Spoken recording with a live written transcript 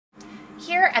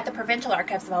Here at the Provincial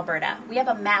Archives of Alberta, we have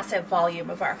a massive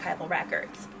volume of archival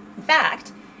records. In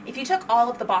fact, if you took all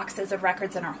of the boxes of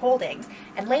records in our holdings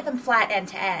and laid them flat end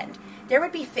to end, there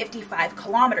would be 55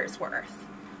 kilometers worth.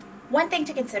 One thing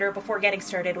to consider before getting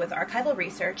started with archival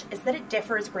research is that it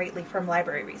differs greatly from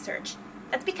library research.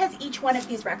 That's because each one of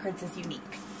these records is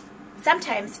unique.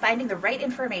 Sometimes finding the right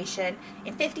information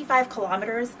in 55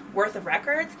 kilometers worth of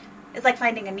records is like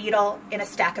finding a needle in a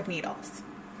stack of needles.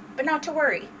 But not to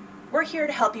worry, we're here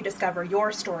to help you discover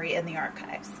your story in the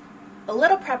archives. A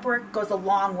little prep work goes a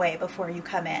long way before you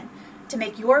come in to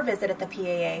make your visit at the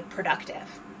PAA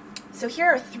productive. So here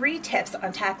are 3 tips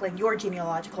on tackling your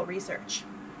genealogical research.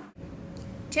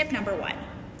 Tip number 1,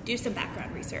 do some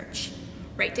background research.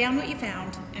 Write down what you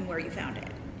found and where you found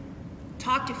it.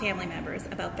 Talk to family members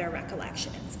about their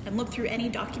recollections and look through any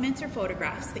documents or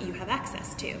photographs that you have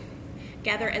access to.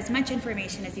 Gather as much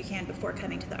information as you can before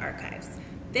coming to the archives.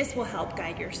 This will help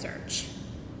guide your search.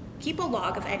 Keep a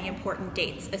log of any important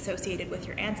dates associated with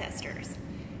your ancestors.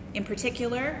 In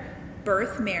particular,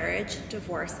 birth, marriage,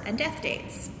 divorce, and death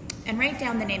dates. And write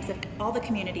down the names of all the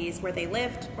communities where they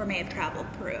lived or may have traveled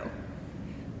through.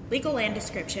 Legal land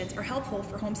descriptions are helpful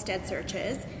for homestead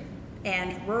searches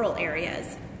and rural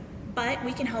areas, but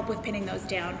we can help with pinning those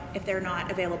down if they're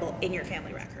not available in your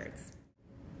family records.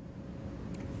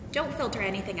 Don't filter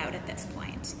anything out at this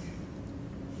point.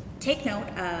 Take note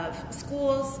of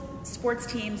schools, sports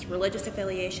teams, religious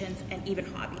affiliations, and even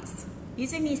hobbies.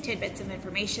 Using these tidbits of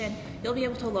information, you'll be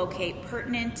able to locate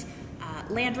pertinent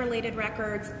land-related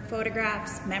records,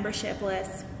 photographs, membership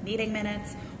lists, meeting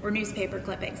minutes, or newspaper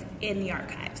clippings in the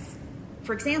archives.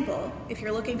 For example, if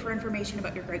you're looking for information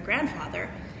about your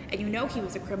great-grandfather and you know he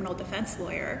was a criminal defense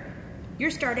lawyer, your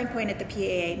starting point at the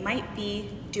PAA might be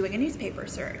doing a newspaper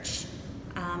search.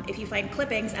 If you find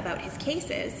clippings about his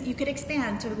cases, you could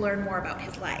expand to learn more about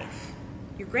his life.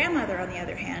 Your grandmother, on the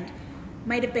other hand,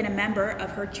 might have been a member of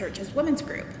her church's women's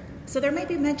group, so there might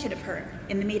be mention of her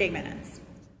in the meeting minutes.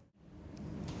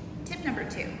 Tip number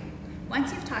 2,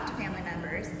 once you've talked to family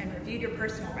members and reviewed your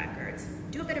personal records,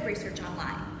 do a bit of research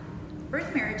online.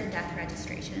 Birth, marriage, and death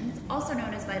registrations, also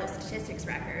known as vital statistics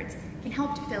records, can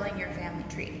help to fill in your family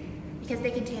tree because they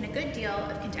contain a good deal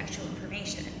of contextual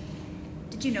information.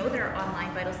 Did you know there are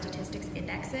online vital statistics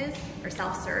indexes or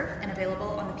self-serve and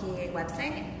available on the PAA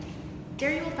website?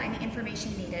 There you will find the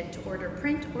information needed to order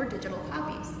print or digital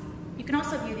copies. You can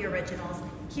also view the originals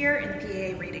here in the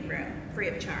PAA reading room, free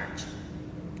of charge.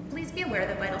 Please be aware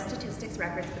that vital statistics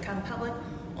records become public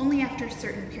only after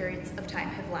certain periods of time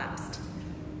have lapsed.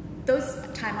 Those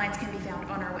timelines can be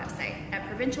found on our website at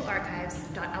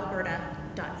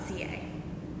provincialarchives.alberta.ca.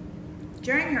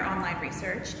 During your online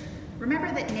research,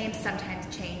 remember that names sometimes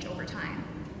change over time.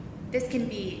 This can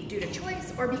be due to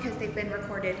choice or because they've been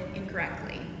recorded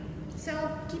incorrectly. So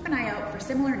keep an eye out for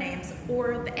similar names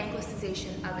or the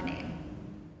anglicization of a name.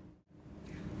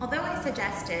 Although I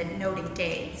suggested noting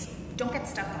dates, don't get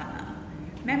stuck on them.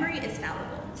 Memory is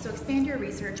fallible, so expand your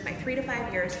research by 3 to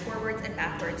 5 years forwards and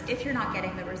backwards if you're not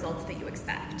getting the results that you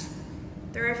expect.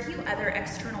 There are a few other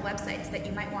external websites that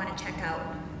you might want to check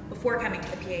out before coming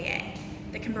to the PAA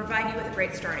that can provide you with a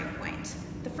great starting point.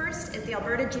 The first is the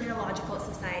Alberta Genealogical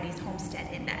Society's Homestead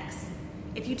Index.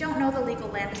 If you don't know the legal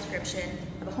land description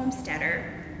of a homesteader,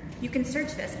 you can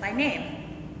search this by name.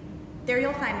 There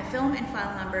you'll find the film and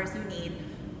file numbers you need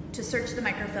to search the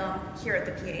microfilm here at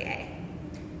the PAA.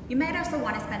 You might also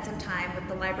want to spend some time with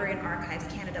the Library and Archives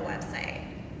Canada website.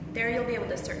 There you'll be able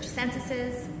to search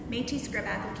censuses, Métis scrib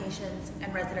applications,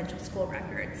 and residential school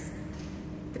records.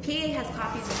 The PAA has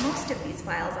copies of most of these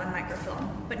files on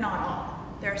microfilm, but not all.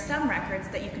 There are some records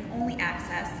that you can only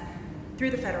access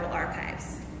through the federal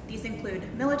archives. These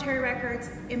include military records,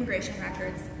 immigration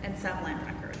records, and some land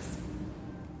records.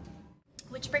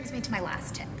 Which brings me to my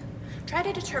last tip. Try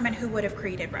to determine who would have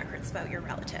created records about your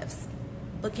relatives.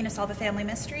 Looking to solve a family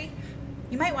mystery?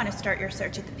 You might want to start your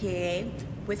search at the PAA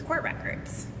with court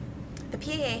records. The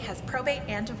PAA has probate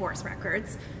and divorce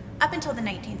records up until the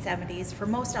 1970s for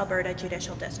most Alberta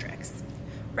judicial districts.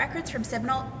 Records from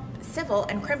civil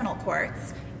and criminal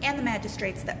courts and the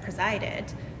magistrates that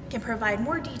presided can provide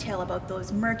more detail about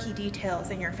those murky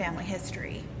details in your family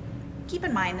history. Keep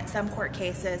in mind that some court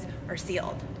cases are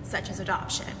sealed, such as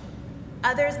adoption.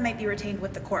 Others might be retained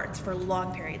with the courts for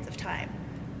long periods of time,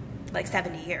 like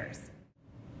 70 years.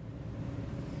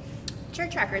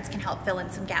 Church records can help fill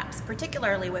in some gaps,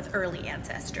 particularly with early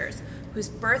ancestors, whose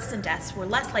births and deaths were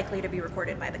less likely to be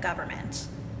recorded by the government.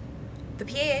 The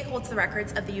PAA holds the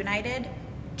records of the United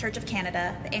Church of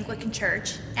Canada, the Anglican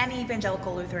Church, and the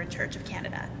Evangelical Lutheran Church of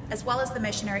Canada, as well as the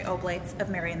Missionary Oblates of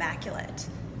Mary Immaculate.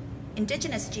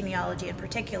 Indigenous genealogy in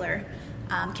particular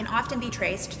can often be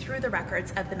traced through the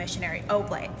records of the missionary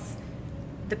Oblates.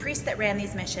 The priests that ran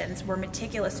these missions were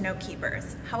meticulous note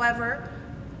keepers. However,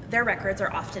 their records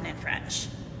are often in French.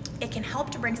 It can help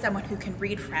to bring someone who can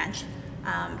read French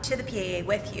to the PAA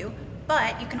with you,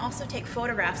 but you can also take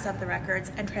photographs of the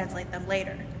records and translate them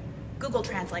later. Google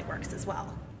Translate works as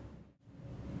well.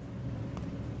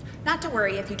 Not to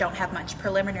worry if you don't have much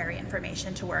preliminary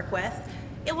information to work with,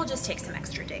 it will just take some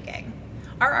extra digging.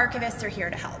 Our archivists are here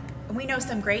to help, and we know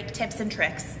some great tips and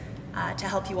tricks to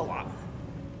help you along.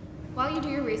 While you do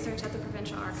your research at the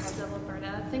Provincial Archives of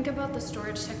Alberta, think about the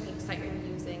storage techniques that you're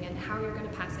using and how you're going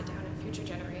to pass it down in future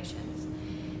generations.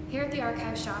 Here at the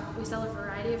archive shop, we sell a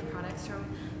variety of products from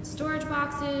storage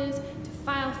boxes to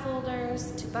file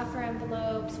folders to buffer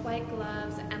envelopes, white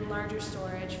gloves, and larger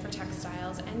storage for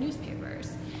textiles and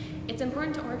newspapers. It's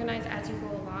important to organize as you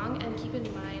go along and keep in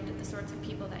mind the sorts of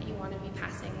people that you want to be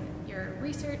passing your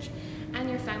research and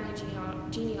your family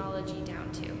genealogy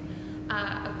down to.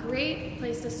 A great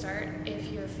place to start if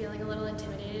you're feeling a little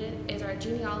intimidated is our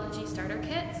genealogy starter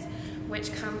kits,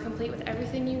 which come complete with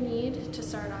everything you need to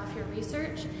start off your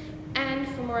research. And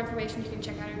for more information, you can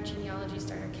check out our genealogy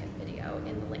starter kit video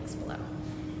in the links below.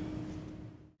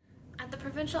 At the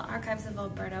Provincial Archives of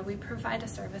Alberta, we provide a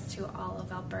service to all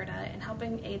of Alberta in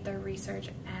helping aid their research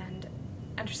and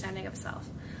understanding of self.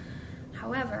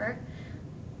 However,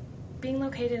 being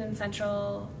located in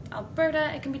central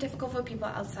Alberta, it can be difficult for people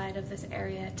outside of this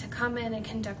area to come in and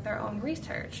conduct their own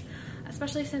research,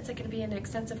 especially since it can be an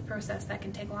extensive process that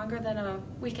can take longer than a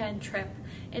weekend trip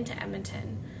into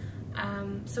Edmonton.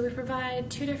 So we provide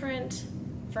two different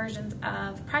versions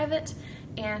of private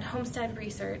and homestead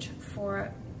research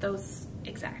for those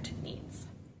exact needs.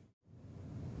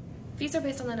 Fees are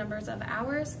based on the numbers of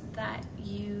hours that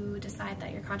you decide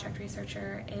that your contract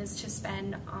researcher is to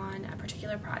spend on a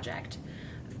particular project.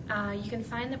 You can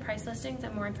find the price listings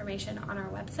and more information on our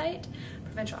website,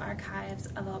 Provincial Archives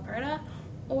of Alberta,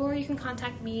 or you can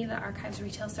contact me, the Archives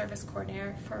Retail Service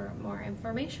Coordinator, for more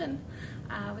information.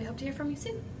 We hope to hear from you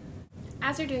soon.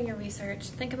 As you're doing your research,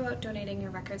 think about donating your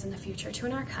records in the future to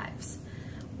an archives.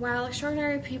 While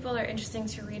extraordinary people are interesting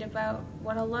to read about,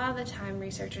 what a lot of the time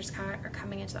researchers are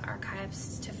coming into the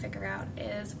archives to figure out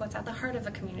is what's at the heart of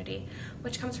a community,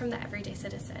 which comes from the everyday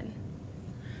citizen.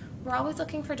 We're always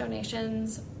looking for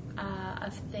donations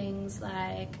of things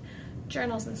like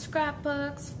journals and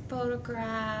scrapbooks,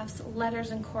 photographs,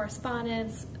 letters and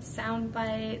correspondence, sound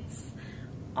bites,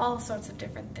 all sorts of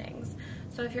different things.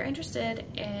 So if you're interested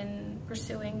in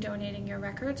pursuing donating your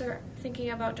records or thinking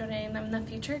about donating them in the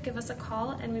future, give us a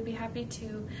call and we'd be happy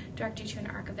to direct you to an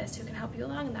archivist who can help you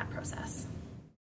along in that process.